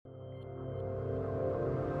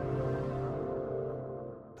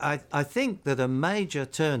I think that a major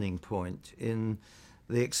turning point in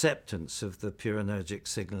the acceptance of the purinergic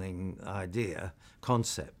signaling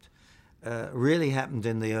concept, really happened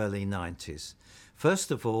in the early 90s.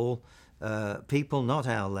 First of all, people, not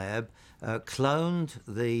our lab, cloned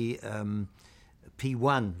the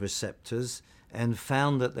P1 receptors and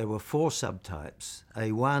found that there were 4 subtypes,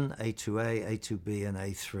 A1, A2A, A2B, and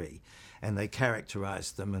A3. And they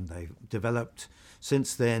characterized them, and they developed,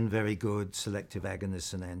 since then, very good selective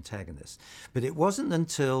agonists and antagonists. But it wasn't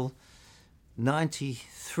until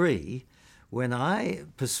 93 when I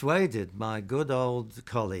persuaded my good old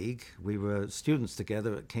colleague, we were students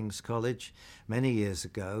together at King's College many years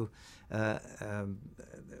ago,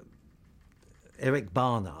 Eric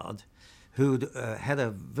Barnard, who'd had a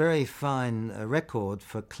very fine record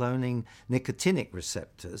for cloning nicotinic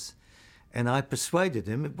receptors. And I persuaded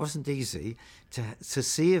him, it wasn't easy, to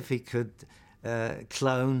see if he could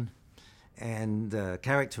clone and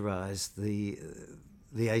characterize the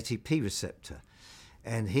ATP receptor.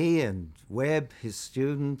 And he and Webb, his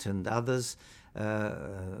student, and others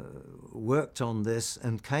worked on this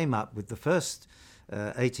and came up with the first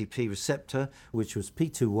ATP receptor, which was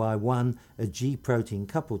P2Y1, a G protein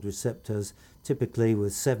coupled receptors, typically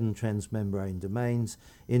with 7 transmembrane domains,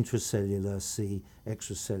 intracellular C,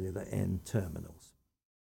 extracellular N terminals.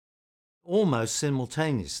 Almost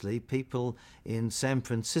simultaneously, people in San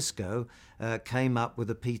Francisco came up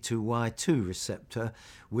with a P2Y2 receptor,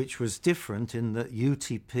 which was different in that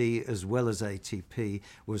UTP as well as ATP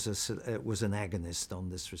was an agonist on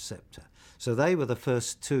this receptor. So they were the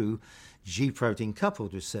first 2 G protein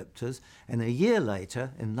coupled receptors, and a year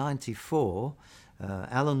later, in 94,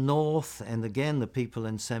 Alan North and again the people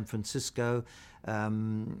in San Francisco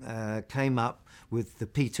came up with the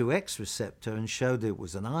P2X receptor and showed it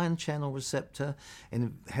was an ion channel receptor and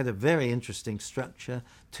it had a very interesting structure,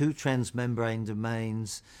 2 transmembrane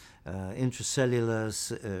domains,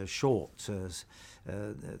 intracellular short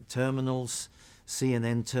terminals, C and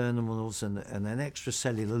N terminals, and an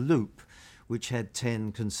extracellular loop which had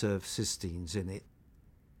 10 conserved cysteines in it.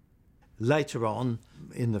 Later on,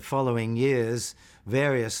 in the following years,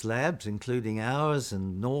 various labs, including ours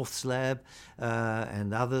and North's lab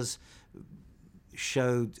and others,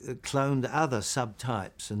 cloned other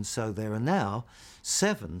subtypes. And so there are now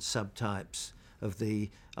 7 subtypes of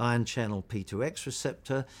the ion channel P2X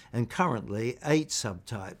receptor, and currently 8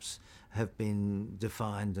 subtypes have been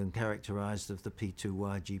defined and characterized of the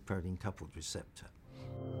P2Y G protein coupled receptor.